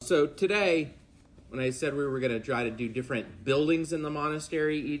So today, when I said we were going to try to do different buildings in the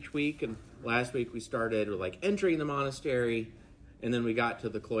monastery each week, and last week we started with like entering the monastery, and then we got to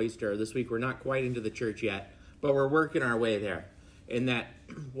the cloister. This week we're not quite into the church yet, but we're working our way there. And that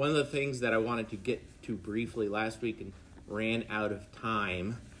one of the things that I wanted to get to briefly last week and ran out of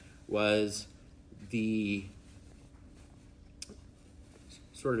time was the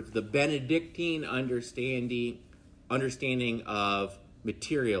sort of the Benedictine understanding of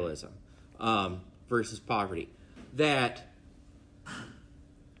materialism versus poverty. That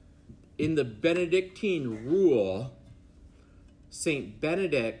in the Benedictine rule, Saint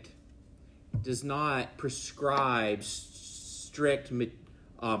Benedict does not prescribe strict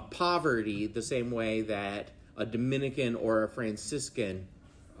poverty the same way that a Dominican or a Franciscan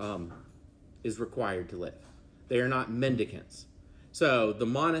is required to live. They are not mendicants. So the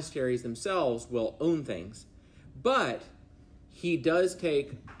monasteries themselves will own things, but he does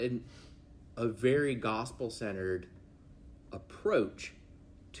take a very gospel-centered approach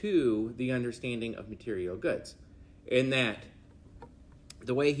to the understanding of material goods. In that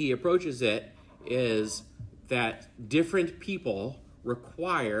the way he approaches it is that different people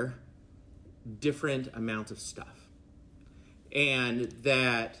require different amounts of stuff. And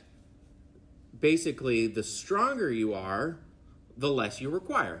that basically the stronger you are, the less you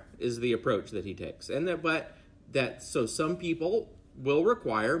require, is the approach that he takes. And so some people will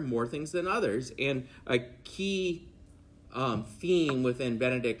require more things than others. And a key theme within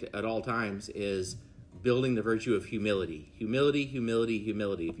Benedict at all times is building the virtue of humility. Humility, humility,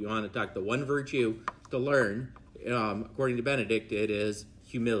 humility. If you want to talk the one virtue to learn, according to Benedict, it is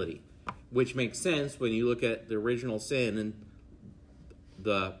humility, which makes sense when you look at the original sin, and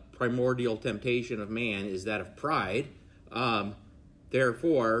the primordial temptation of man is that of pride.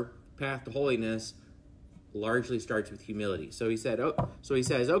 Therefore, path to holiness largely starts with humility. So he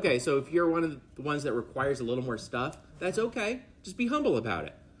says, okay, so if you're one of the ones that requires a little more stuff, that's okay. Just be humble about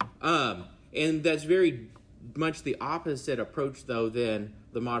it. And that's very much the opposite approach, though, than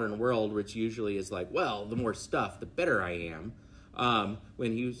the modern world, which usually is like, well, the more stuff, the better I am.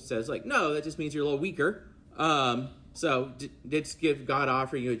 When he says, like, no, that just means you're a little weaker. So let's give God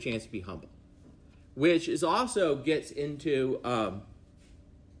offering you a chance to be humble. Which is also gets into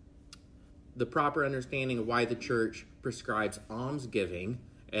the proper understanding of why the church prescribes almsgiving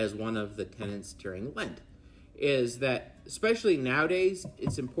as one of the tenets during Lent. Is that, especially nowadays,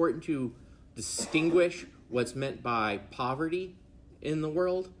 it's important to distinguish what's meant by poverty in the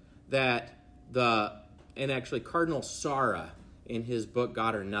world. And actually Cardinal Sarah, in his book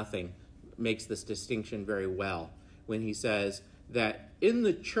God or Nothing, makes this distinction very well when he says that in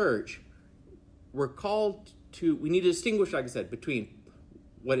the church, we need to distinguish, like I said, between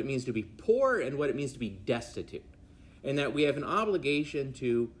what it means to be poor and what it means to be destitute. And that we have an obligation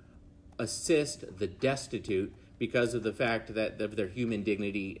to assist the destitute because of the fact that of their human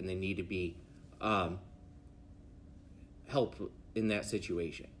dignity, and they need to be helped in that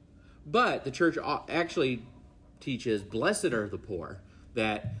situation. But the church actually teaches, blessed are the poor,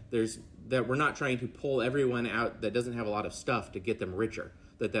 that we're not trying to pull everyone out that doesn't have a lot of stuff to get them richer.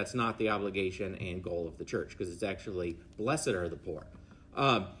 That's not the obligation and goal of the church, because it's actually, blessed are the poor.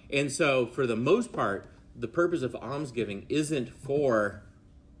 And so for the most part, the purpose of almsgiving isn't for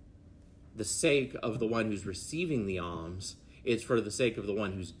the sake of the one who's receiving the alms. It's for the sake of the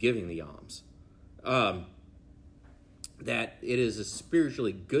one who's giving the alms. That it is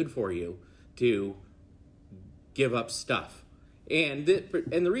spiritually good for you to give up stuff. And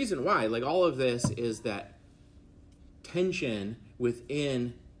the reason why, like all of this, is that tension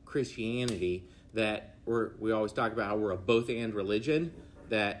within Christianity, that we always talk about how we're a both-and religion,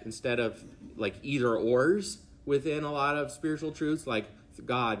 that instead of like either-ors within a lot of spiritual truths, like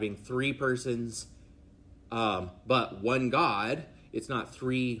God being three persons, but one God, it's not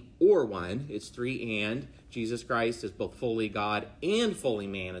three or one, it's three and. Jesus Christ is both fully God and fully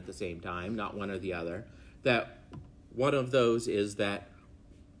man at the same time, not one or the other. That one of those is that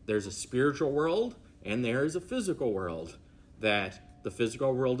there's a spiritual world and there's a physical world. That the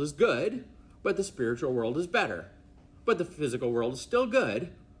physical world is good, but the spiritual world is better. But the physical world is still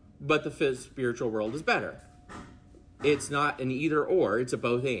good, but the spiritual world is better. It's not an either or, it's a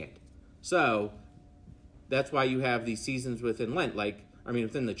both and. So that's why you have these seasons within Lent,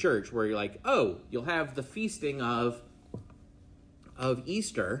 within the church, where you're like, oh, you'll have the feasting of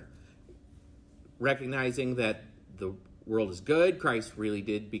Easter, recognizing that the world is good, Christ really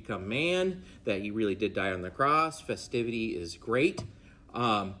did become man, that he really did die on the cross, festivity is great.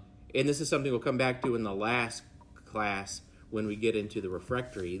 And this is something we'll come back to in the last class when we get into the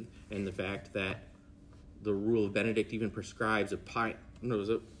refectory, and the fact that the rule of Benedict even prescribes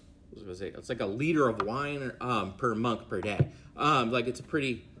it's like a liter of wine per monk per day. Like it's a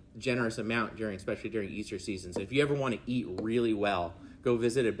pretty generous amount especially during Easter seasons. If you ever want to eat really well, go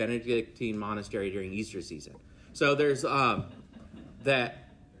visit a Benedictine monastery during Easter season. So there's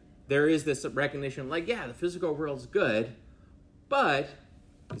there is this recognition, like, yeah, the physical world's good, but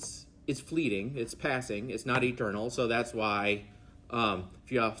it's fleeting, it's passing, it's not eternal. So that's why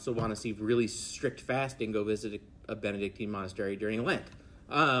if you also want to see really strict fasting, go visit a Benedictine monastery during Lent.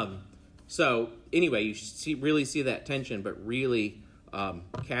 So anyway, you really see that tension, but really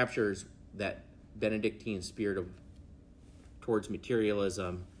captures that Benedictine spirit towards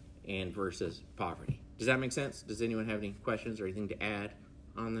materialism and versus poverty. Does that make sense? Does anyone have any questions or anything to add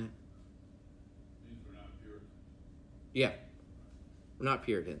on that? Means we're not Puritans. Yeah, we're not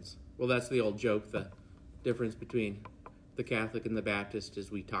Puritans. Well, that's the old joke. The difference between the Catholic and the Baptist is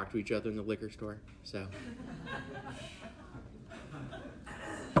we talk to each other in the liquor store. So,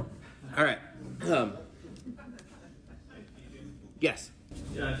 all right. Yes.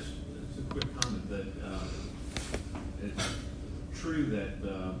 Yeah, it's a quick comment that it's true that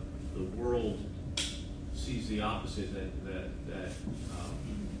the world sees the opposite, that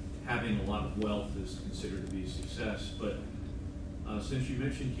having a lot of wealth is considered to be a success. But since you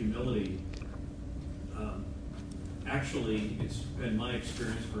mentioned humility, actually, it's been my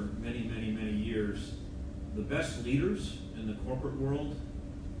experience for many, many, many years, the best leaders in the corporate world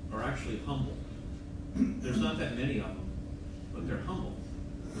are actually humble. There's not that many of them, but they're humble.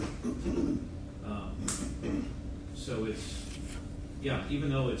 So it's, yeah, even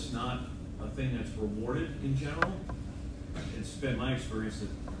though it's not a thing that's rewarded in general, it's been my experience that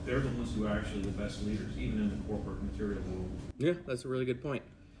they're the ones who are actually the best leaders, even in the corporate material world. Yeah, that's a really good point.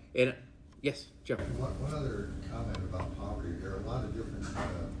 And yes, Joe. One other comment about poverty. There are a lot of different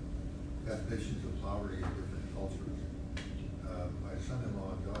definitions of poverty in different cultures. My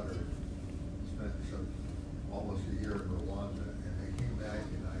son-in-law and daughter spent almost a year in Rwanda, and they came back,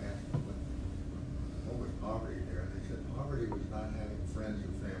 and I asked them what was poverty there, and they said poverty was not having friends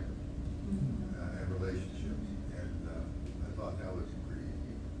or family and relationships, and I thought that was pretty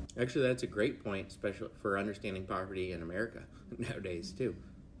unique. Actually, that's a great point, especially for understanding poverty in America nowadays too.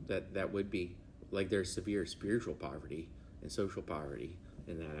 That would be like there's severe spiritual poverty and social poverty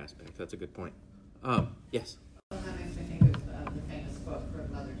in that aspect. That's a good point. Yes. That makes me think of the famous quote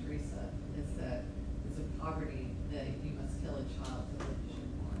from Mother Teresa: "Is that it's a poverty that you must kill a child to live as you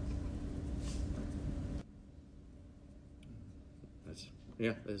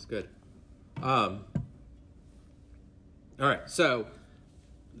want." That's good. All right, so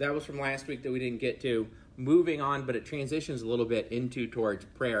that was from last week that we didn't get to. Moving on, but it transitions a little bit towards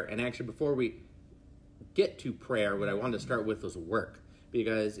prayer. And actually, before we get to prayer, what I wanted to start with was work.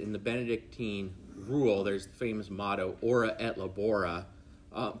 Because in the Benedictine rule, there's the famous motto, ora et labora,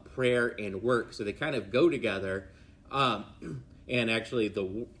 prayer and work. So they kind of go together. And actually,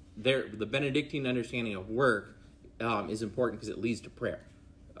 the Benedictine understanding of work is important because it leads to prayer.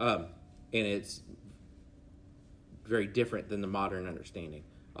 And it's very different than the modern understanding.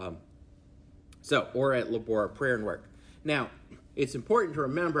 So, ora et labora, prayer and work. Now, it's important to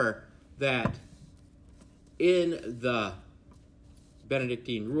remember that in the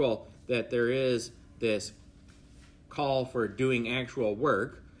Benedictine rule that there is this call for doing actual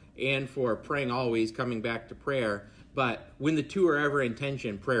work and for praying always, coming back to prayer. But when the two are ever in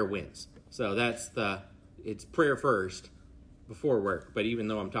tension, prayer wins. So it's prayer first before work. But even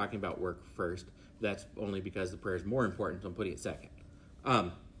though I'm talking about work first, that's only because the prayer is more important, so I'm putting it second.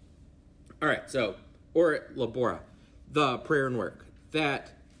 All right, so, ora et labora, the prayer and work.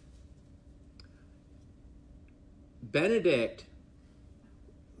 That Benedict,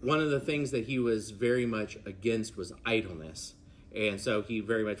 one of the things that he was very much against was idleness. And so he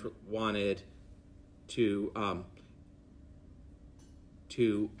very much wanted to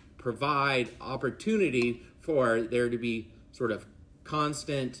provide opportunity for there to be sort of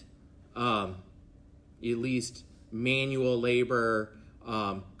constant, at least manual labor,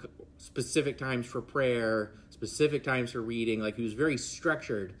 specific times for prayer, specific times for reading. Like, he was very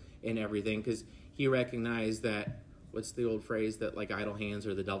structured in everything because he recognized that, what's the old phrase, that like idle hands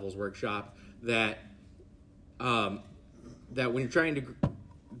are the devil's workshop, that when you're trying to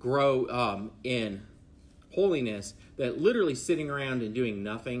grow in holiness, that literally sitting around and doing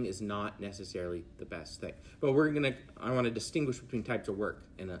nothing is not necessarily the best thing. But I want to distinguish between types of work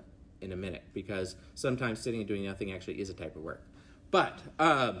in a minute, because sometimes sitting and doing nothing actually is a type of work.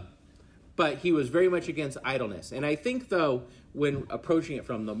 But he was very much against idleness. And I think, though, when approaching it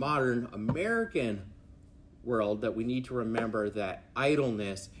from the modern American world, that we need to remember that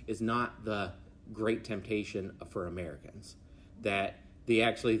idleness is not the great temptation for Americans. That the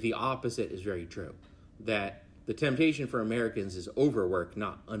opposite is very true. That the temptation for Americans is overwork,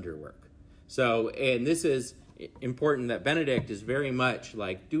 not underwork. So, and this is important that Benedict is very much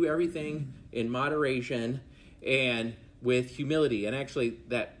like do everything in moderation and with humility. And actually,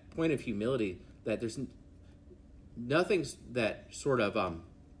 that point of humility, that there's nothing that sort of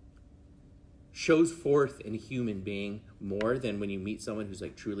shows forth in a human being more than when you meet someone who's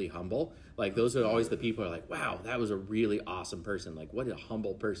like truly humble. Like those are always the people who are like, wow, that was a really awesome person. Like what a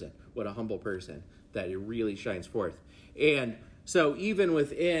humble person. What a humble person, that it really shines forth. And so even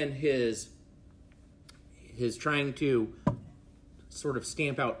within his trying to sort of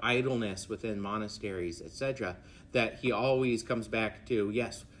stamp out idleness within monasteries, etc., that he always comes back to,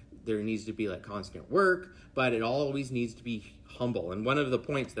 yes, there needs to be like constant work, but it always needs to be humble. And one of the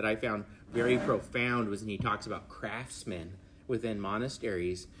points that I found very profound was when he talks about craftsmen within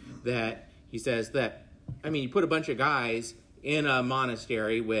monasteries, that he says that, I mean, you put a bunch of guys in a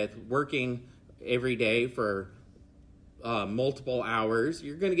monastery with working every day for multiple hours,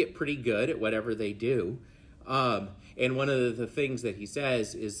 you're going to get pretty good at whatever they do. And one of the things that he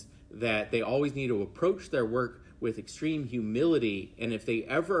says is that they always need to approach their work with extreme humility, and if they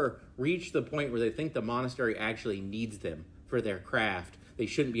ever reach the point where they think the monastery actually needs them for their craft, they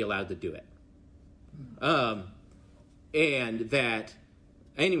shouldn't be allowed to do it. And that,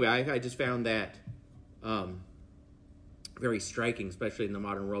 anyway, I just found that very striking, especially in the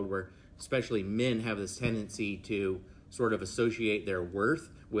modern world where especially men have this tendency to sort of associate their worth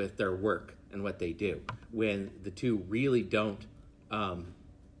with their work and what they do, when the two really don't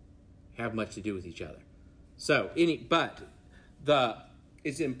have much to do with each other. So,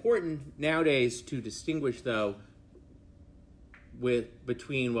 it's important nowadays to distinguish, though,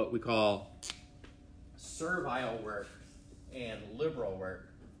 between what we call servile work and liberal work.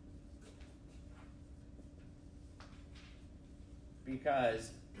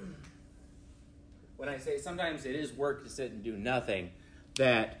 Because when I say sometimes it is work to sit and do nothing,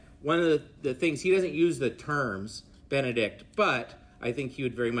 that one of the things, he doesn't use the terms, Benedict, but I think he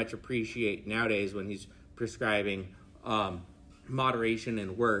would very much appreciate nowadays when he's prescribing moderation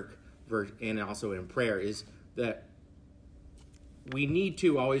in work and also in prayer, is that we need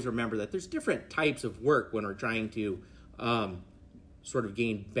to always remember that there's different types of work when we're trying to sort of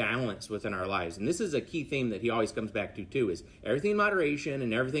gain balance within our lives. And this is a key theme that he always comes back to too, is everything in moderation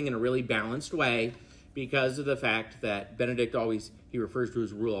and everything in a really balanced way, because of the fact that Benedict he refers to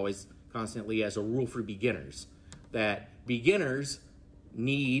his rule always constantly as a rule for beginners, that beginners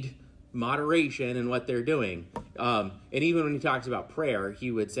need moderation in what they're doing. And even when he talks about prayer, he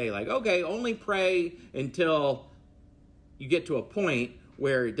would say like, okay, only pray until you get to a point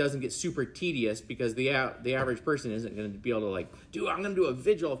where it doesn't get super tedious, because the average person isn't going to be able to like, I'm going to do a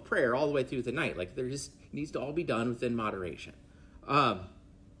vigil of prayer all the way through the night. Like there just needs to all be done within moderation.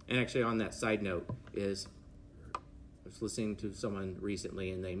 And actually on that side note I was listening to someone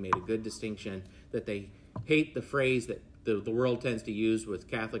recently and they made a good distinction that they hate the phrase that the world tends to use with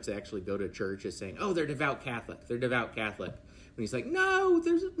Catholics that actually go to church, as saying, oh, they're devout Catholic. They're devout Catholic. And he's like, no,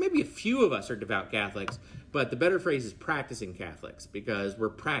 there's maybe a few of us are devout Catholics, but the better phrase is practicing Catholics, because we're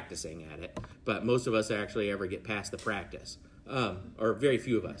practicing at it. But most of us actually ever get past the practice, or very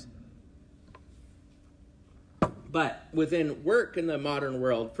few of us. But within work in the modern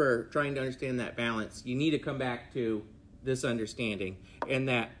world, for trying to understand that balance, you need to come back to this understanding, and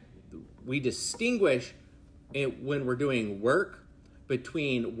that we distinguish when we're doing work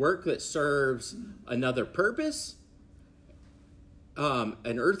between work that serves another purpose, an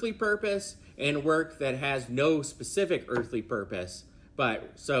earthly purpose, and work that has no specific earthly purpose,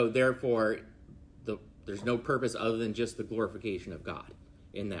 but so therefore there's no purpose other than just the glorification of God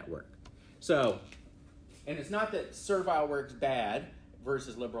in that work. So, and it's not that servile work's bad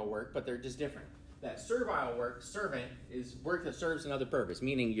versus liberal work, but they're just different. That servile work, servant, is work that serves another purpose,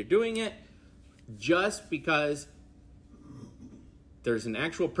 meaning you're doing it just because there's an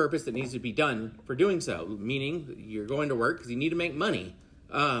actual purpose that needs to be done for doing so, meaning you're going to work because you need to make money.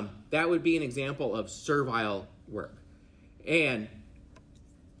 That would be an example of servile work. And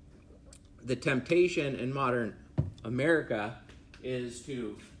the temptation in modern America is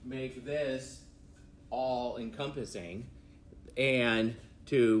to make this all-encompassing and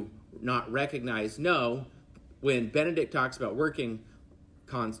to not recognize, when Benedict talks about working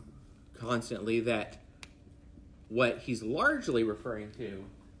constantly, that what he's largely referring to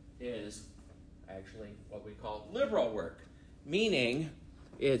is actually what we call liberal work, meaning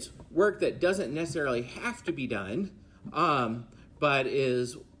it's work that doesn't necessarily have to be done, but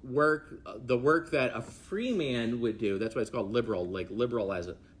is the work that a free man would do. That's why it's called liberal, like liberal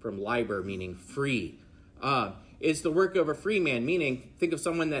from liber, meaning free. it's the work of a free man, meaning think of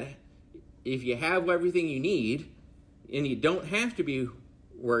someone that if you have everything you need and you don't have to be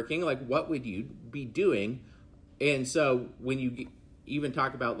working, like what would you be doing? And so when you even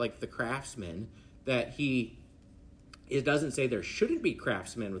talk about like the craftsman, that it doesn't say there shouldn't be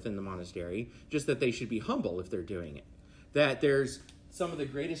craftsmen within the monastery, just that they should be humble if they're doing it. That there's some of the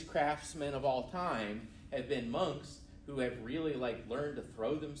greatest craftsmen of all time have been monks who have really like learned to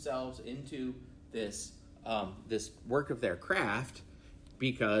throw themselves into this work of their craft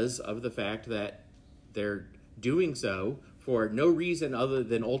because of the fact that they're doing so for no reason other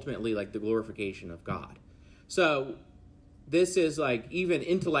than ultimately like the glorification of God. So this is like even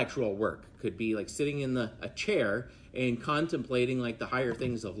intellectual work could be like sitting in a chair and contemplating like the higher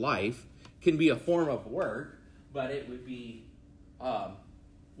things of life can be a form of work, but it would be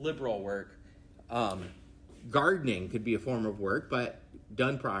liberal work. Gardening could be a form of work, but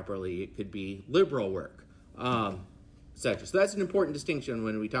done properly, it could be liberal work, etc. So that's an important distinction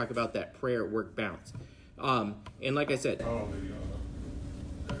when we talk about that prayer-work balance. And like I said, that's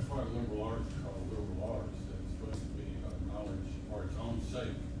why liberal arts is called liberal arts. It's supposed to be knowledge for its own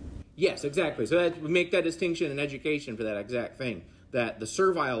sake. yes, exactly. So that we make that distinction in education for that exact thing. That the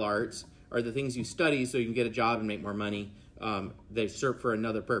servile arts are the things you study so you can get a job and make more money. They serve for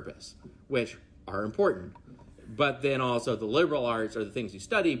another purpose, which are important. But then also the liberal arts are the things you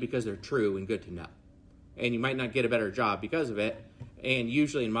study because they're true and good to know. And you might not get a better job because of it. And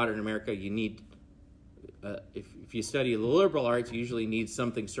usually in modern America, you need, if you study the liberal arts, you usually need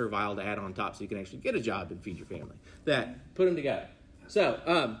something servile to add on top so you can actually get a job and feed your family. That, put them together.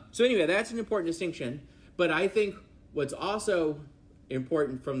 So anyway, that's an important distinction. But I think what's also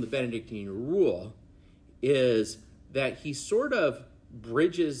important from the Benedictine rule is that he sort of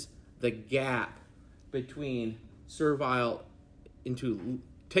bridges the gap between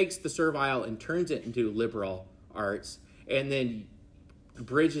takes the servile and turns it into liberal arts, and then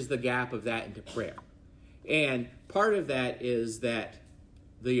bridges the gap of that into prayer. And part of that is that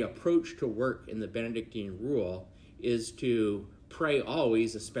the approach to work in the Benedictine rule is to pray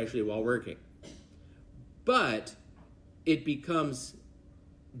always, especially while working. But it becomes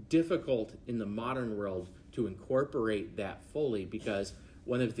difficult in the modern world to incorporate that fully because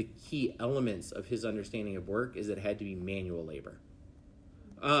one of the key elements of his understanding of work is that it had to be manual labor.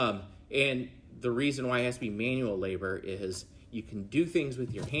 And the reason why it has to be manual labor is you can do things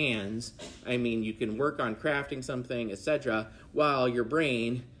with your hands. I mean, you can work on crafting something, etc., while your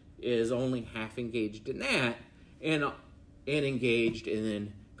brain is only half engaged in that and engaged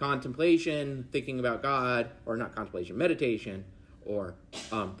in contemplation, thinking about God, or not contemplation, meditation, or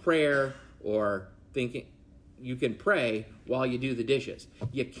prayer, or thinking. You can pray while you do the dishes.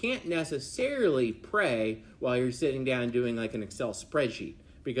 You can't necessarily pray while you're sitting down doing like an Excel spreadsheet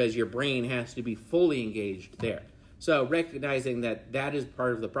because your brain has to be fully engaged there. So recognizing that is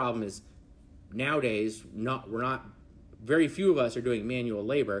part of the problem is nowadays very few of us are doing manual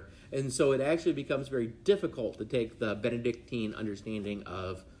labor, and so it actually becomes very difficult to take the Benedictine understanding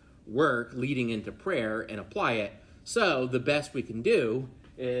of work leading into prayer and apply it. So the best we can do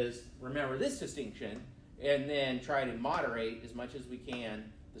is remember this distinction and then try to moderate as much as we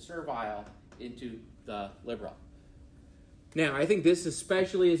can the servile into the liberal. Now, I think this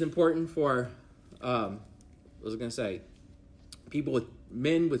especially is important for,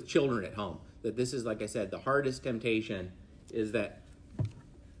 men with children at home. That this is, like I said, the hardest temptation is that,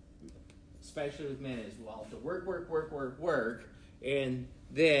 especially with men, is to work, and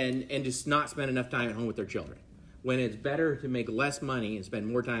just not spend enough time at home with their children. When it's better to make less money and spend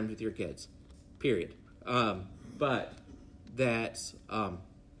more time with your kids, period. But that's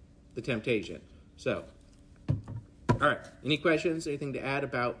the temptation. So, all right. Any questions? Anything to add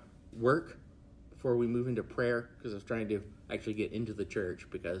about work before we move into prayer? Because I was trying to actually get into the church.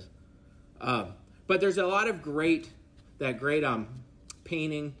 But there's a lot of great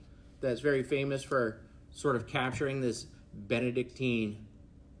painting that's very famous for sort of capturing this Benedictine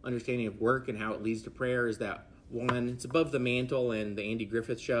understanding of work and how it leads to prayer. Is that one? It's above the mantle in the Andy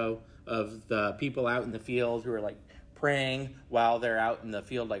Griffith Show of the people out in the field who are like praying while they're out in the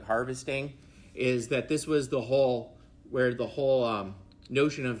field like harvesting. Is that this was where the whole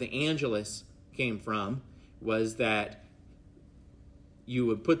notion of the Angelus came from, was that you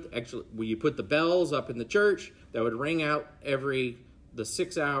would put the bells up in the church that would ring out the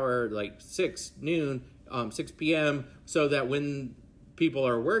 6 hour, like 6 p.m., so that when people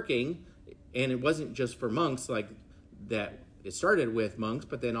are working, and it wasn't just for monks like that, it started with monks,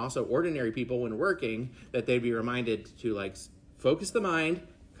 but then also ordinary people when working, that they'd be reminded to like focus the mind,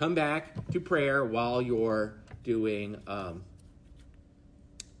 come back to prayer while you're doing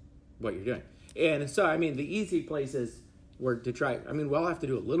what you're doing. And so, I mean, the easy places were to try. I mean, we'll have to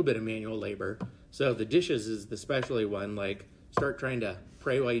do a little bit of manual labor. So the dishes is the specialty one. Like, start trying to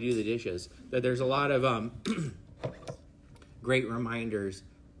pray while you do the dishes. That there's a lot of great reminders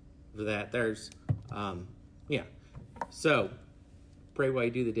that there's, yeah. So, pray while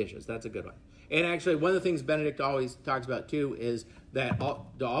you do the dishes. That's a good one. And actually, one of the things Benedict always talks about, too, is that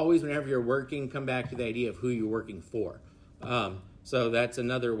to always, whenever you're working, come back to the idea of who you're working for. So that's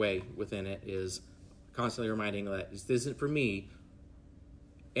another way within it, is constantly reminding that this isn't for me,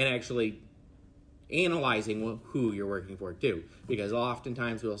 and actually analyzing who you're working for, too. Because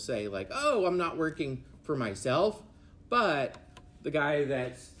oftentimes we'll say, like, oh, I'm not working for myself, but the guy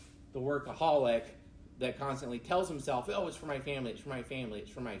that's the workaholic that constantly tells himself, oh, it's for my family, it's for my family,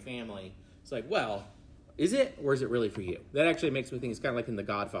 it's for my family. It's like, well, is it, or is it really for you? That actually makes me think it's kind of like in The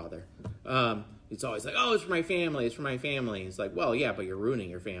Godfather. It's always like, oh, it's for my family, it's for my family. It's like, well, yeah, but you're ruining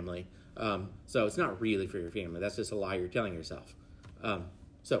your family. So it's not really for your family. That's just a lie you're telling yourself.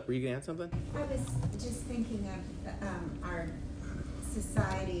 So were you going to add something? I was just thinking of our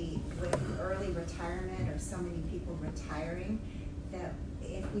society with early retirement, or so many people retiring, that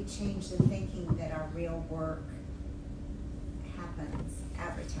if we change the thinking that our real work happens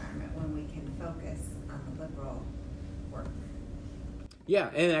at retirement, when we can focus on the liberal work. Yeah,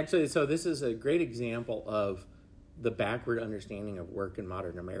 and actually, so this is a great example of the backward understanding of work in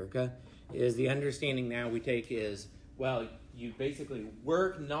modern America. Is the understanding now we take is, well, you basically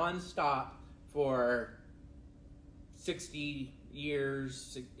work nonstop for 60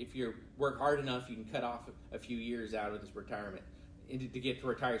 years. If you work hard enough, you can cut off a few years out of this retirement to get to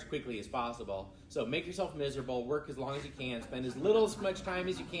retire as quickly as possible. So make yourself miserable, work as long as you can, spend as much time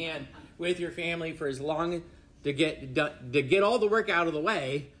as you can with your family for as long to get all the work out of the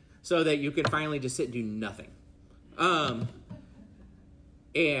way, so that you can finally just sit and do nothing.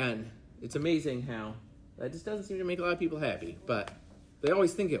 And it's amazing how that just doesn't seem to make a lot of people happy, but they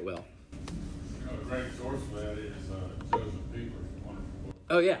always think it will. You know, the great source for that is Joseph Pieper's wonderful book.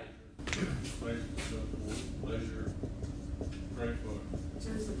 Oh, yeah. Pleasure, great book.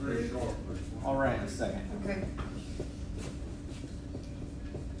 Joseph Very short. All right, in a second. Okay.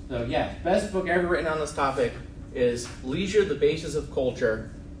 So, yeah, best book ever written on this topic is Leisure, the Basis of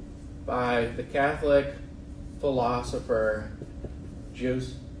Culture by the Catholic philosopher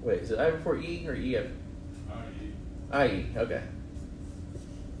Joseph. Wait, is it I before E or E? I.E. Okay.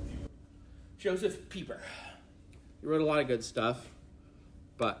 Joseph Pieper. He wrote a lot of good stuff,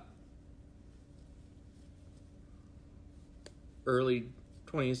 but early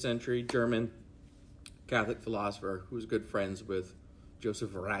 20th century German Catholic philosopher who was good friends with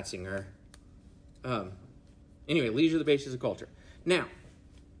Joseph Ratzinger. Anyway, Leisure, the Basis of Culture. Now,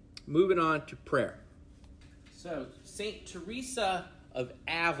 moving on to prayer. So, St. Teresa of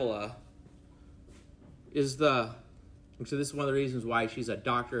Avila so this is one of the reasons why she's a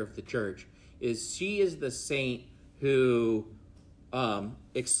doctor of the church, is she is the saint who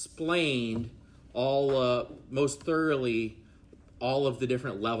explained most thoroughly all of the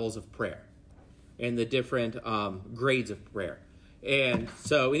different levels of prayer and the different grades of prayer. And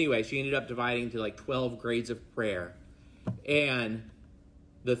so anyway, she ended up dividing to like 12 grades of prayer. And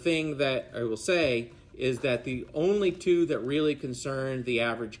the thing that I will say is that the only two that really concern the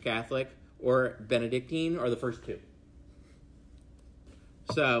average Catholic or Benedictine are the first two.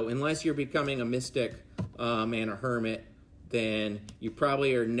 So unless you're becoming a mystic and a hermit, then you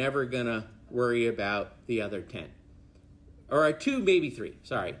probably are never going to worry about the other 10. Or 2, maybe 3,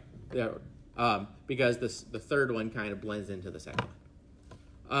 sorry. Because the third one kind of blends into the second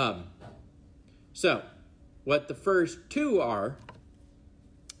one. So, what the first 2 are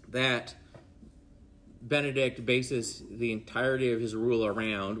that Benedict bases the entirety of his rule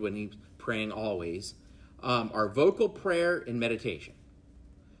around when he's praying always are vocal prayer and meditation.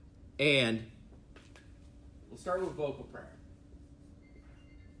 And we'll start with vocal prayer.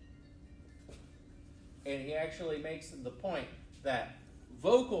 And he actually makes the point that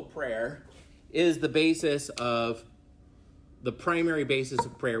vocal prayer is the basis of the primary basis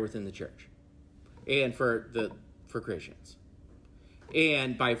of prayer within the church and for Christians.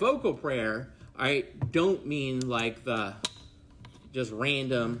 And by vocal prayer, I don't mean like the just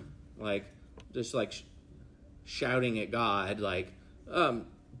random, like just like shouting at God, like,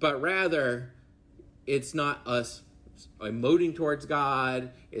 but rather it's not us emoting towards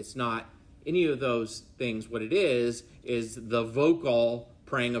God. It's not any of those things. What it is the vocal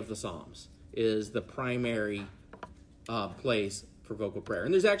praying of the Psalms is the primary place for vocal prayer.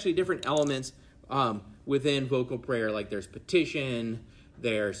 And there's actually different elements within vocal prayer, like there's petition,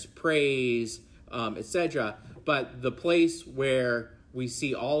 there's praise, etc. But the place where we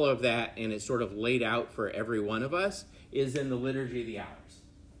see all of that and it's sort of laid out for every one of us is in the Liturgy of the Hours.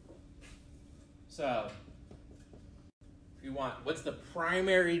 So, if you want, what's the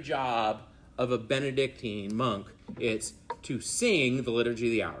primary job of a Benedictine monk? It's to sing the Liturgy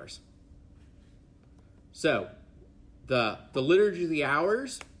of the Hours. So, the Liturgy of the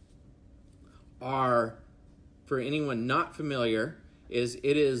Hours are, for anyone not familiar, it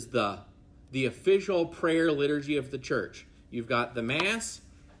is the official prayer liturgy of the church. You've got the Mass,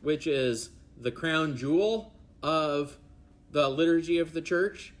 which is the crown jewel of the liturgy of the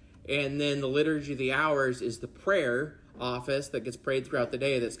church, and then the Liturgy of the Hours is the prayer office that gets prayed throughout the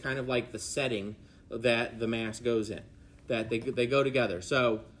day. That's kind of like the setting that the Mass goes in, that they go together.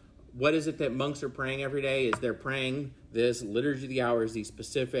 So what is it that monks are praying every day? Is they're praying this Liturgy of the Hours, these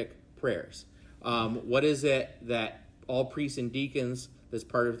specific prayers. What is it that all priests and deacons, that's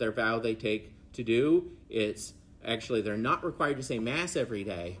part of their vow they take to do? It's actually, they're not required to say Mass every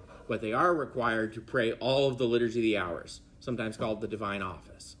day, but they are required to pray all of the Liturgy of the Hours, sometimes called the Divine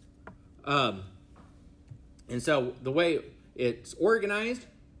Office. And so the way it's organized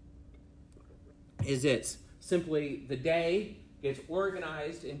is it's simply the day gets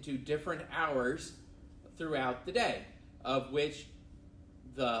organized into different hours throughout the day, of which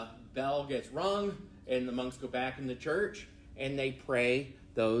the bell gets rung and the monks go back in the church and they pray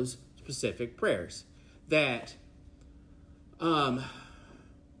those specific prayers. That the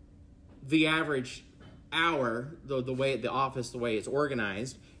average hour, the way the office, the way it's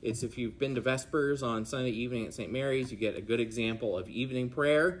organized, it's, if you've been to Vespers on Sunday evening at St. Mary's, you get a good example of evening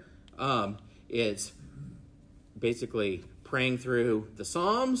prayer. It's basically praying through the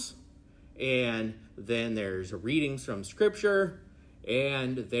Psalms, and then there's readings from Scripture,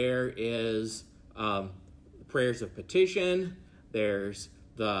 and there is prayers of petition. There's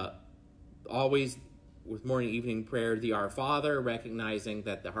always with morning evening prayer, the Our Father, recognizing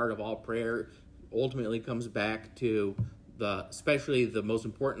that the heart of all prayer ultimately comes back to especially the most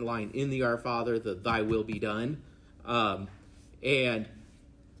important line in the Our Father, the Thy will be done. And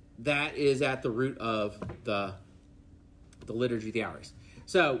that is at the root of the Liturgy of the Hours.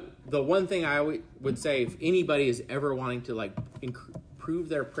 So the one thing I would say, if anybody is ever wanting to improve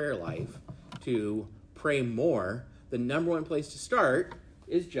their prayer life, to pray more, the number one place to start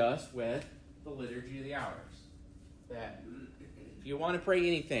is just with the Liturgy of the Hours. That if you want to pray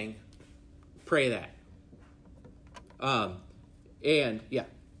anything, pray that. And yeah.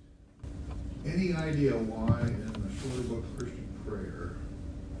 Any idea why in the Shorter Book Christian Prayer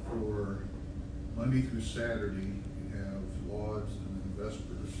for Monday through Saturday you have lauds and then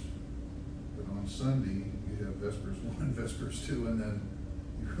vespers, but on Sunday you have Vespers 1, Vespers 2, and then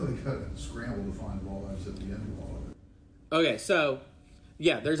you really got to scramble to find lauds at the end of all of it? Okay, so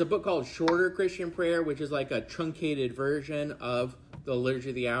yeah, there's a book called Shorter Christian Prayer, which is like a truncated version of the Liturgy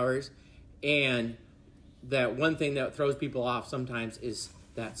of the Hours. And that one thing that throws people off sometimes is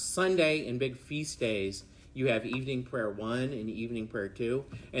that Sunday and big feast days, you have evening prayer 1 and evening prayer 2.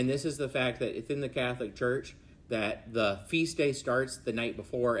 And this is the fact that it's in the Catholic Church that the feast day starts the night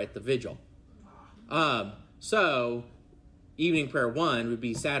before at the vigil. So evening prayer 1 would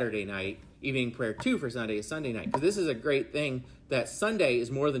be Saturday night. Evening prayer 2 for Sunday is Sunday night. Because this is a great thing that Sunday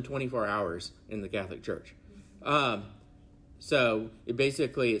is more than 24 hours in the Catholic Church. So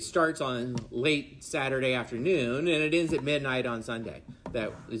it starts on late Saturday afternoon and it ends at midnight on Sunday.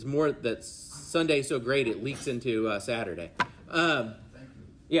 That Sunday's so great it leaks into Saturday.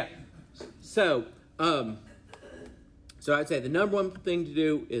 Yeah. So I'd say the number one thing to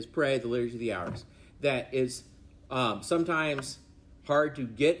do is pray the Liturgy of the Hours. That is sometimes hard to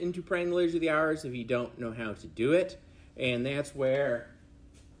get into praying the Liturgy of the Hours if you don't know how to do it. And that's where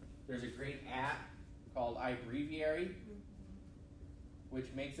there's a great app called iBreviary, which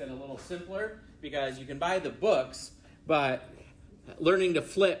makes it a little simpler because you can buy the books, but learning to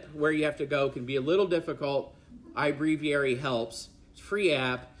flip where you have to go can be a little difficult. iBreviary helps. It's a free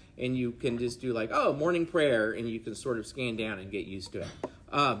app, and you can just do morning prayer, and you can sort of scan down and get used to it.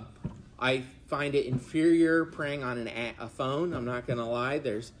 I find it inferior praying on a phone. I'm not going to lie.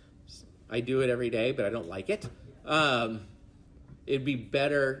 I do it every day, but I don't like it. It'd be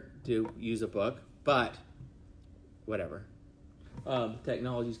better to use a book, but whatever.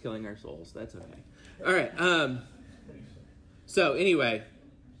 Technology's killing our souls. That's okay. All right. So anyway,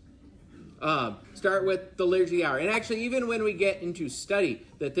 start with the Liturgy of the Hour. And actually, even when we get into study,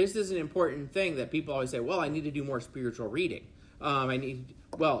 that this is an important thing that people always say, well, I need to do more spiritual reading.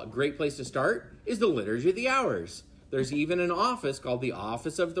 A great place to start is the Liturgy of the Hours. There's even an office called the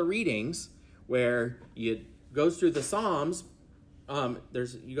Office of the Readings, where you goes through the Psalms.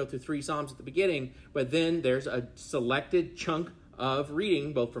 You go through 3 Psalms at the beginning, but then there's a selected chunk of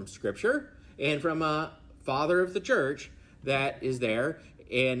reading both from Scripture and from a father of the church that is there.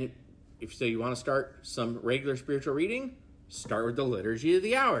 And if so, you want to start some regular spiritual reading, start with the Liturgy of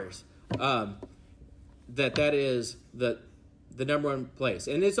the Hours. That is the number one place.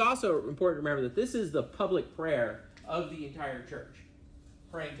 And it's also important to remember that this is the public prayer of the entire church,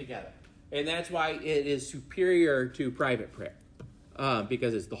 praying together. And that's why it is superior to private prayer,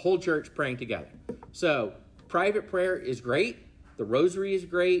 because it's the whole church praying together. So private prayer is great. The rosary is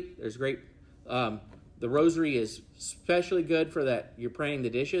great. There's great. The rosary is especially good for that you're praying the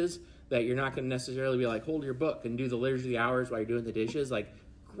dishes, that you're not going to necessarily be like, hold your book and do the Liturgy of the Hours while you're doing the dishes. Like,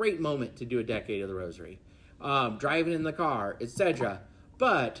 great moment to do a decade of the rosary. Driving in the car, etc.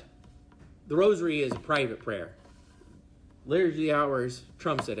 But the rosary is a private prayer. Liturgy of the Hours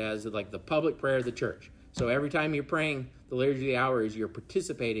trumps it as like the public prayer of the church. So every time you're praying the Liturgy of the Hours, you're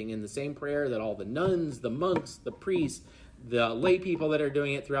participating in the same prayer that all the nuns, the monks, the priests, the lay people that are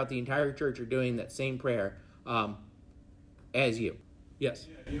doing it throughout the entire church are doing that same prayer as you. Yes?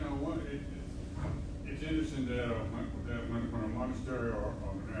 Yeah, it's interesting that when a monastery or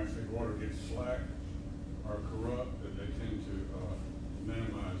a monastic order gets slack or corrupt, that they tend to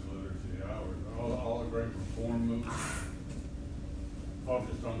minimize Liturgy of the Hours. All the great reform movements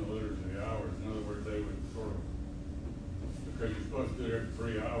focused on the Liturgy of the Hours. In other words, they would sort of, because you're supposed to do it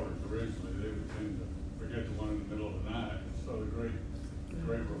every 3 hours originally, they would tend to forget the one in the middle of the night. And so the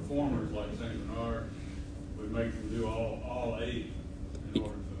great reformers like St. Bernard would make them do all 8 in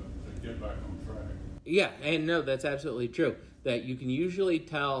order to get back on track. Yeah, and no, that's absolutely true. That you can usually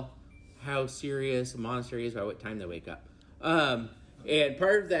tell how serious a monastery is by what time they wake up. And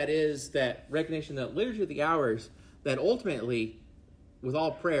part of that is that recognition that Liturgy of the Hours, that ultimately, with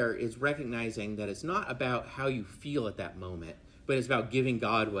all prayer, is recognizing that it's not about how you feel at that moment, but it's about giving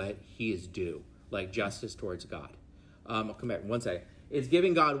God what he is due, like justice towards God. I'll come back in one second. It's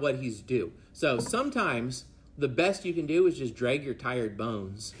giving God what he's due. So sometimes the best you can do is just drag your tired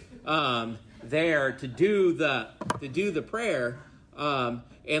bones there to do the prayer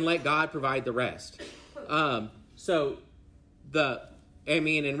and let God provide the rest. And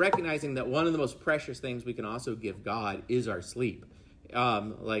recognizing that one of the most precious things we can also give God is our sleep.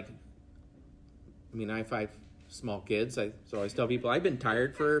 I have 5 small kids, so I always tell people I've been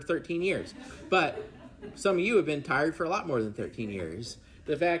tired for 13 years. But some of you have been tired for a lot more than 13 years.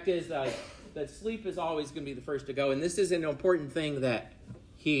 The fact is that sleep is always going to be the first to go. And this is an important thing that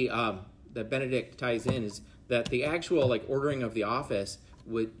that Benedict ties in, is that the actual ordering of the office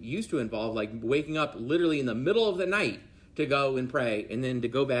used to involve waking up literally in the middle of the night to go and pray, and then to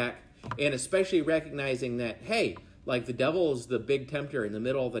go back, and especially recognizing that, hey, the devil is the big tempter in the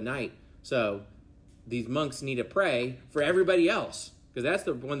middle of the night. So these monks need to pray for everybody else, because that's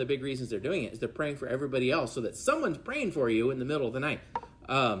one of the big reasons they're doing it, is they're praying for everybody else so that someone's praying for you in the middle of the night.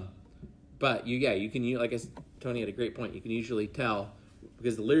 But you can, like Tony had a great point, you can usually tell,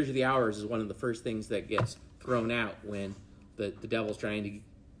 because the Liturgy of the Hours is one of the first things that gets thrown out when the devil's trying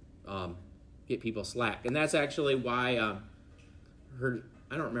to get people slack. And that's actually why I don't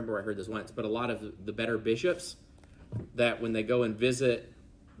remember where I heard this once, but a lot of the better bishops, that when they go and visit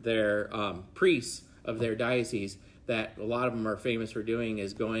their priests of their diocese, that a lot of them are famous for doing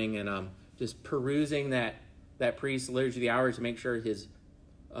is going and just perusing that priest's Liturgy of the Hours to make sure his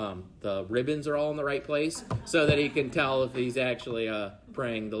the ribbons are all in the right place, so that he can tell if he's actually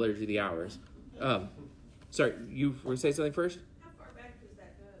praying the Liturgy of the Hours. Sorry, you were to say something first? How far back does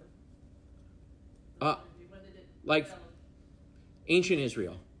that go? When did it develop? Ancient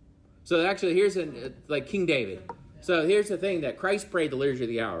Israel. So actually, here's King David. So here's the thing, that Christ prayed the Liturgy of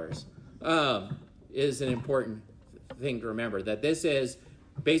the Hours is an important thing to remember, that this is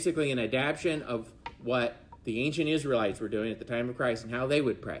basically an adaptation of what the ancient Israelites were doing at the time of Christ and how they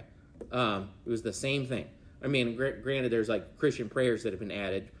would pray. It was the same thing. I mean, granted, there's Christian prayers that have been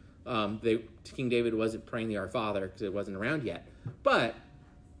added. King David wasn't praying the Our Father because it wasn't around yet. But,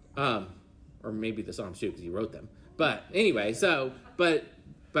 or maybe the Psalms too, because he wrote them. But anyway, but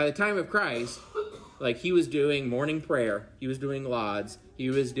by the time of Christ, he was doing morning prayer, he was doing lauds, he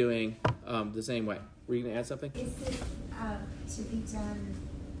was doing the same way. Were you going to add something? Is it to be done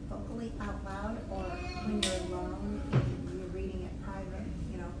vocally out loud, or when you're alone and you're reading it private,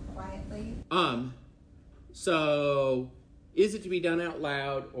 quietly? So is it to be done out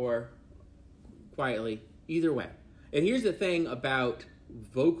loud or quietly? Either way. And here's the thing about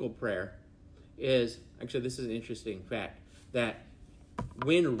vocal prayer is, actually this is an interesting fact, that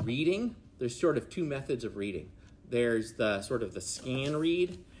when reading, there's sort of 2 methods of reading. There's the sort of the scan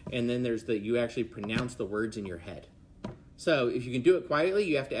read, and then there's you actually pronounce the words in your head. So if you can do it quietly,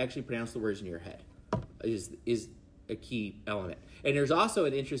 you have to actually pronounce the words in your head, is a key element. And there's also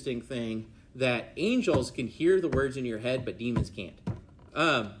an interesting thing that angels can hear the words in your head, but demons can't.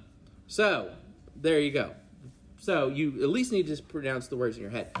 So there you go. So you at least need to just pronounce the words in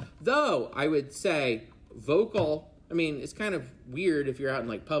your head. Though I would say vocal, I mean, it's kind of weird if you're out in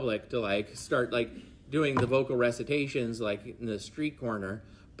like public to like start like doing the vocal recitations like in the street corner.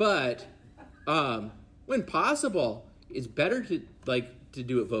 But when possible, it's better to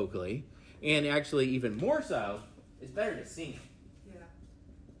do it vocally, and actually even more so, it's better to sing it. Yeah.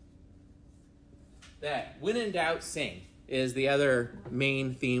 That when in doubt, sing is the other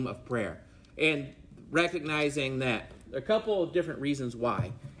main theme of prayer. And recognizing that a couple of different reasons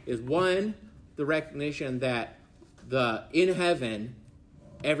why is one, the recognition that in heaven,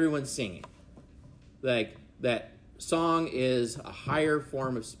 everyone's singing. Like that song is a higher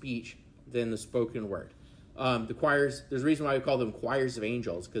form of speech than the spoken word. The choirs, there's a reason why we call them choirs of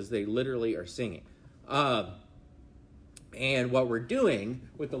angels, because they literally are singing. And what we're doing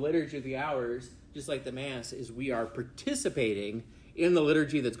with the Liturgy of the Hours, just like the Mass, is we are participating in the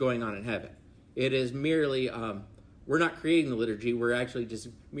liturgy that's going on in heaven. It is merely, we're not creating the liturgy, we're actually just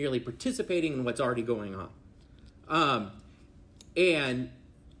merely participating in what's already going on. And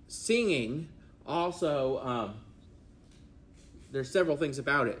singing also, there's several things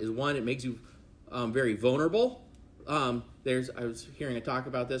about it. Is one, it makes you very vulnerable. I was hearing a talk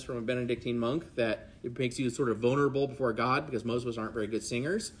about this from a Benedictine monk, that it makes you sort of vulnerable before God, because most of us aren't very good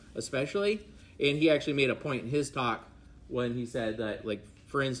singers, especially. And he actually made a point in his talk when he said that, like,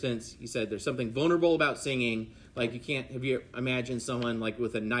 for instance, he said there's something vulnerable about singing. Like, have you imagined someone like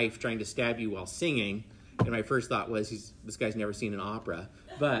with a knife trying to stab you while singing? And my first thought was, this guy's never seen an opera.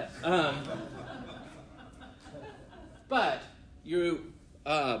 But you,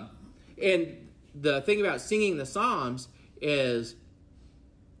 and the thing about singing the Psalms is,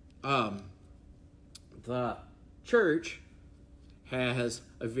 the church has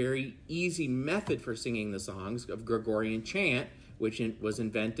a very easy method for singing the songs of Gregorian chant, which was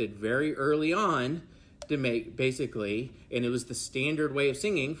invented very early on to make, basically, and it was the standard way of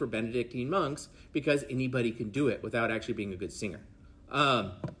singing for Benedictine monks, because anybody can do it without actually being a good singer.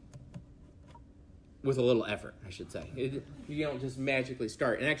 With a little effort, I should say. You don't just magically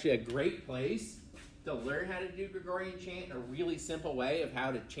start. And actually a great place to learn how to do Gregorian chant in a really simple way of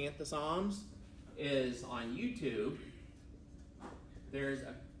how to chant the Psalms is on YouTube. There's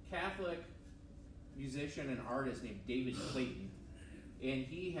a Catholic musician and artist named David Clayton, and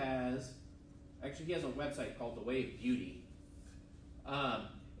he has a website called The Way of Beauty.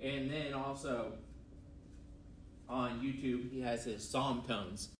 And then also on YouTube, he has his psalm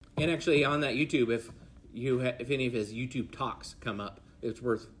tones. And actually on that YouTube, if any of his YouTube talks come up, it's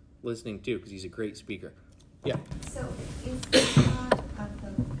worth listening to, because he's a great speaker. Yeah. So is the thought of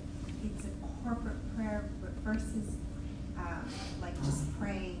it's a corporate prayer versus like just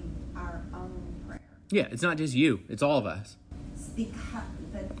praying our own prayer? Yeah, it's not just you, it's all of us. It's because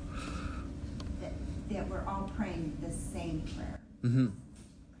that we're all praying the same prayer. Mm-hmm.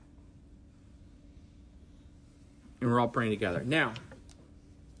 And we're all praying together. Now,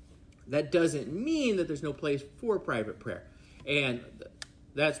 that doesn't mean that there's no place for private prayer. And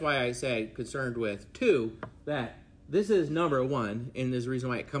that's why I say, concerned with, two, that this is number one, and there's a reason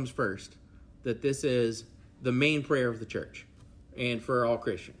why it comes first, that this is the main prayer of the church and for all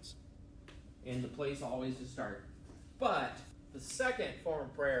Christians. And the place always to start. But the second form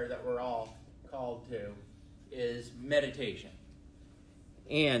of prayer that we're all called to is meditation.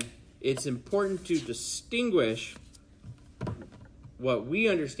 And it's important to distinguish what we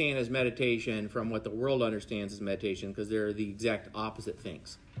understand as meditation from what the world understands as meditation, because they're the exact opposite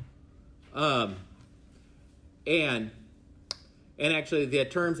things. And actually the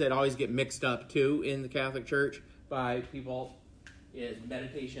terms that always get mixed up too in the Catholic Church by people is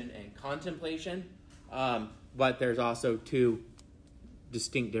meditation and contemplation. But there's also two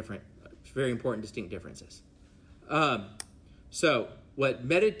very important distinct differences. So what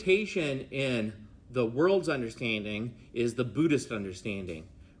meditation in the world's understanding is the Buddhist understanding,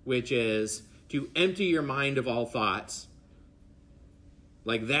 which is to empty your mind of all thoughts.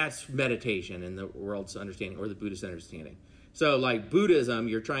 Like, that's meditation in the world's understanding, or the Buddhist understanding. So, like, Buddhism,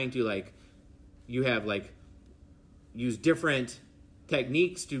 you're trying to, use different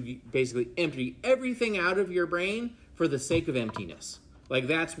techniques to basically empty everything out of your brain for the sake of emptiness. Like,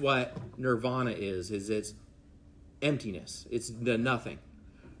 that's what nirvana is it's emptiness. It's the nothing.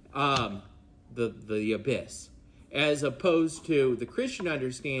 The abyss. As opposed to the Christian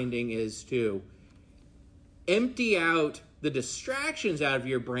understanding is to empty out the distractions out of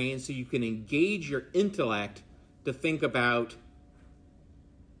your brain so you can engage your intellect to think about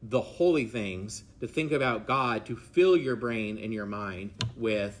the holy things, to think about God, to fill your brain and your mind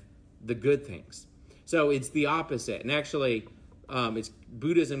with the good things. So it's the opposite. And actually,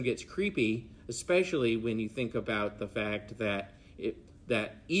 Buddhism gets creepy, especially when you think about the fact that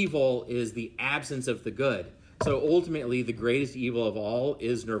that evil is the absence of the good. So ultimately, the greatest evil of all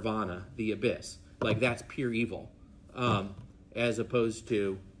is nirvana, the abyss. Like, that's pure evil, as opposed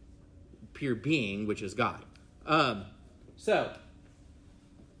to pure being, which is God. So,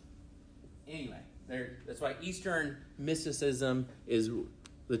 anyway, that's why Eastern mysticism is,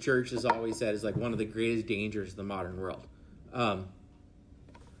 the church has always said, is like one of the greatest dangers of the modern world.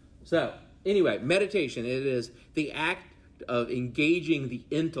 So, anyway, meditation, it is the act of engaging the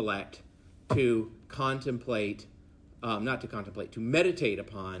intellect to contemplate, to meditate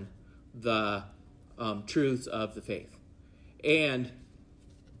upon the truths of the faith. And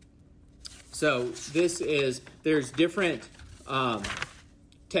so there's different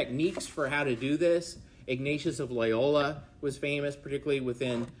techniques for how to do this. Ignatius of Loyola was famous, particularly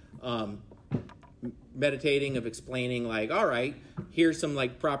within meditating, of explaining, like, all right, here's some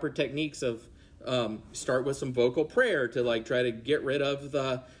like proper techniques of start with some vocal prayer to like try to get rid of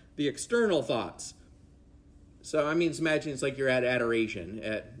the external thoughts. So I mean, imagine it's like you're at adoration.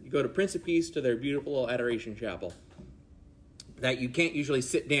 You go to Prince of Peace to their beautiful little adoration chapel. That you can't usually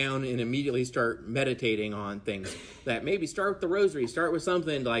sit down and immediately start meditating on things. That maybe start with the rosary, start with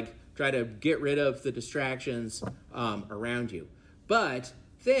something like try to get rid of the distractions around you. But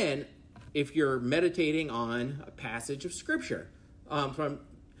then, if you're meditating on a passage of Scripture, from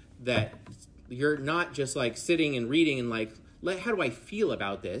that, you're not just like sitting and reading and like, how do I feel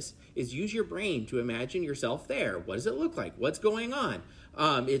about this? Is use your brain to imagine yourself there. What does it look like? What's going on?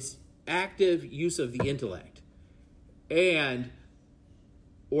 It's active use of the intellect.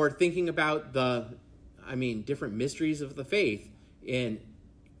 Or thinking about different mysteries of the faith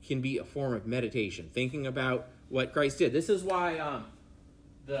can be a form of meditation. Thinking about what Christ did. This is why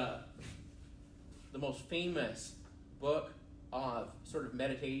the most famous book of sort of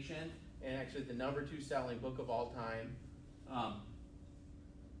meditation, and actually the number 2 selling book of all time,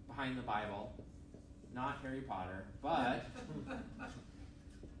 behind the Bible, not Harry Potter, but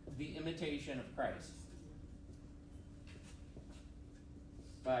The Imitation of Christ,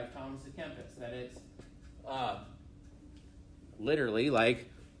 by Thomas à Kempis. That it's literally like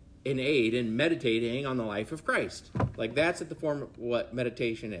an aid in meditating on the life of Christ. Like, that's at the form of what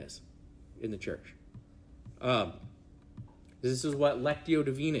meditation is in the church. This is what Lectio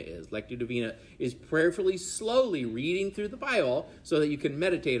Divina is. Lectio Divina is prayerfully, slowly reading through the Bible so that you can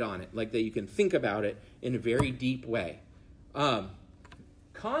meditate on it, like that you can think about it in a very deep way. So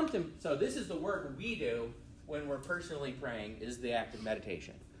this is the work we do when we're personally praying, is the act of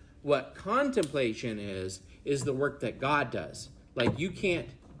meditation. What contemplation is the work that God does. Like, you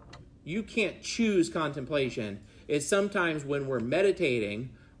can't choose contemplation. It's sometimes when we're meditating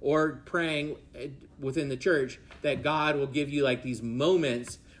or praying within the church that God will give you like these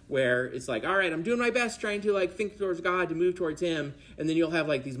moments where it's like, all right, I'm doing my best trying to like think towards God, to move towards Him, and then you'll have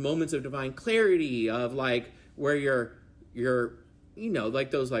like these moments of divine clarity of like where you're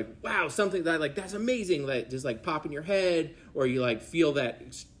like those like, wow, something that like that's amazing, like just like pop in your head, or you like feel that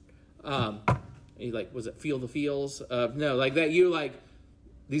you like, was it feel the feels? No, like that you like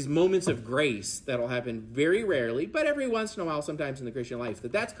these moments of grace that'll happen very rarely, but every once in a while, sometimes in the Christian life,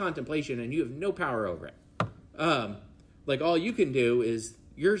 that's contemplation and you have no power over it. Like all you can do is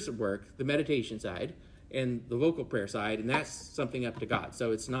your work, the meditation side and the vocal prayer side, and that's something up to God.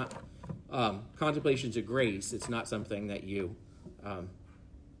 So it's not, contemplation's a grace. It's not something that you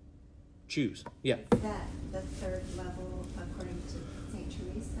choose. Yeah. Is that the third level according to St.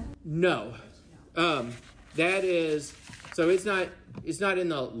 Teresa? No. That is, so it's not in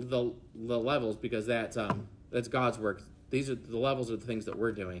the levels, because that's God's work. These are the levels of the things that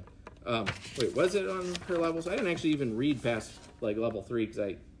we're doing. Wait, was it on her levels? I didn't actually even read past like level 3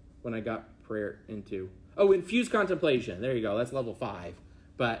 because when I got prayer into infused contemplation. There you go. That's level 5,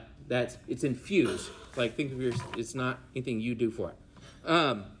 but it's infused. Like, think of it's not anything you do for it.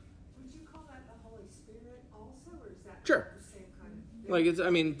 Would you call that the Holy Spirit also, or is that Sure. the same kind of thing?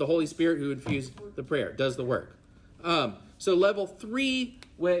 Like the Holy Spirit who infused the prayer does the work. So level 3,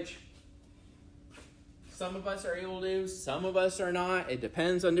 which some of us are able to do, some of us are not. It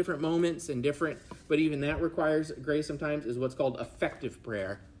depends on different moments and but even that requires grace sometimes, is what's called effective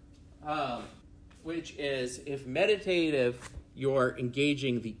prayer, which is, if meditative, you're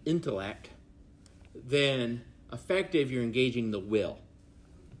engaging the intellect, then effective, you're engaging the will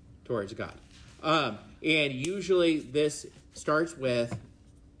towards God. And usually this starts with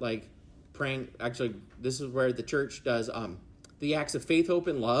like praying. Actually, this is where the church does the acts of faith, hope,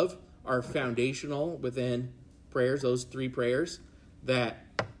 and love are foundational within prayers, those three prayers, that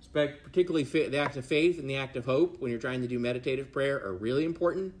particularly the act of faith and the act of hope when you're trying to do meditative prayer are really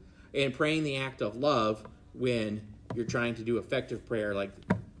important, and praying the act of love when you're trying to do effective prayer, like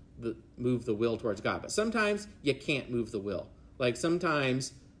move the will towards God. But sometimes you can't move the will. Like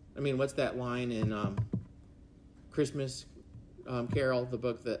sometimes, what's that line in Christmas Carol, the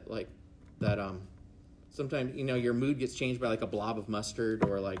book that sometimes, your mood gets changed by like a blob of mustard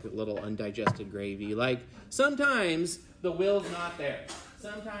or like a little undigested gravy. Like sometimes the will's not there.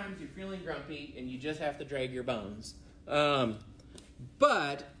 Sometimes you're feeling grumpy and you just have to drag your bones.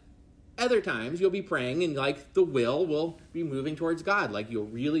 But other times you'll be praying and like the will be moving towards God. Like you'll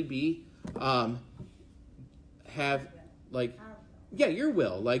really be, your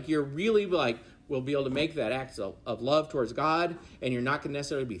will. Like you're really like, will be able to make that act of love towards God, and you're not going to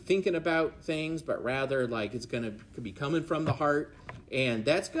necessarily be thinking about things, but rather like it's going to be coming from the heart, and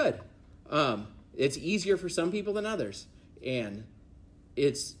that's good. It's easier for some people than others, and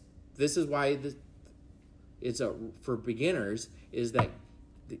this is why for beginners is that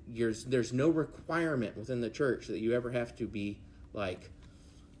there's no requirement within the church that you ever have to be like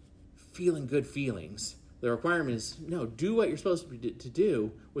feeling good feelings. The requirement is, no, do what you're supposed to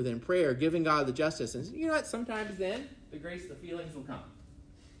do within prayer, giving God the justice. And you know what? Sometimes then the grace of the feelings will come.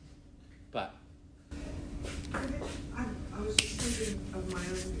 But I was just thinking of my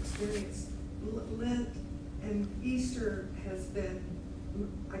own experience. Lent and Easter has been,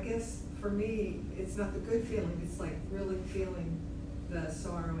 I guess for me, it's not the good feeling. It's like really feeling the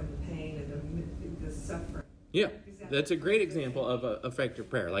sorrow and the pain and the suffering. Yeah, that's a great example of effective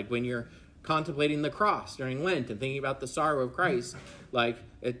prayer. Like when you're contemplating the cross during Lent and thinking about the sorrow of Christ, like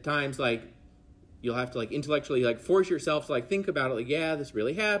at times like you'll have to like intellectually like force yourself to like think about it, like, yeah, this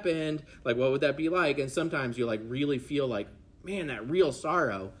really happened, like what would that be like? And sometimes you like really feel like, man, that real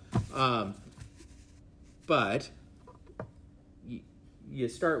sorrow. But you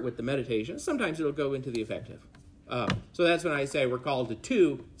start with the meditation. Sometimes it'll go into the effective. So that's when I say we're called to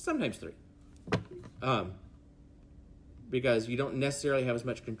 2, sometimes 3. Because you don't necessarily have as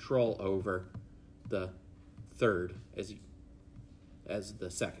much control over the third as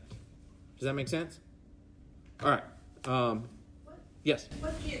the second. Does that make sense? All right. Yes?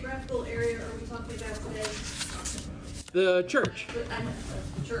 What geographical area are we talking about today? The church.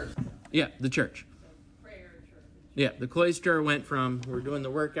 The church. Yeah, the church. So prayer, church. Yeah, the cloister went from, we're doing the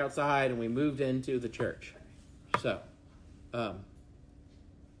work outside, and we moved into the church. So, all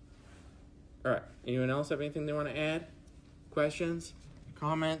right. Anyone else have anything they want to add? Questions?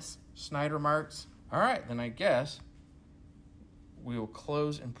 Comments? Snide remarks? All right, then I guess we will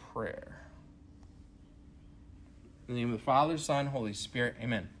close in prayer. In the name of the Father, Son, Holy Spirit,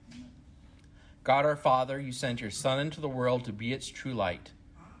 amen. God our Father, you sent your Son into the world to be its true light.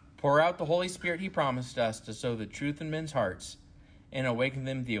 Pour out the Holy Spirit he promised us to sow the truth in men's hearts and awaken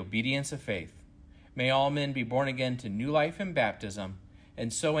them to the obedience of faith. May all men be born again to new life in baptism,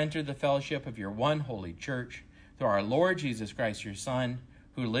 and so enter the fellowship of your one holy church, through our Lord Jesus Christ, your Son,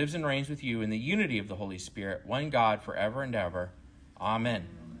 who lives and reigns with you in the unity of the Holy Spirit, one God, forever and ever. Amen.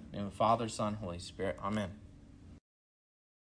 In the name of the Father, Son, Holy Spirit. Amen.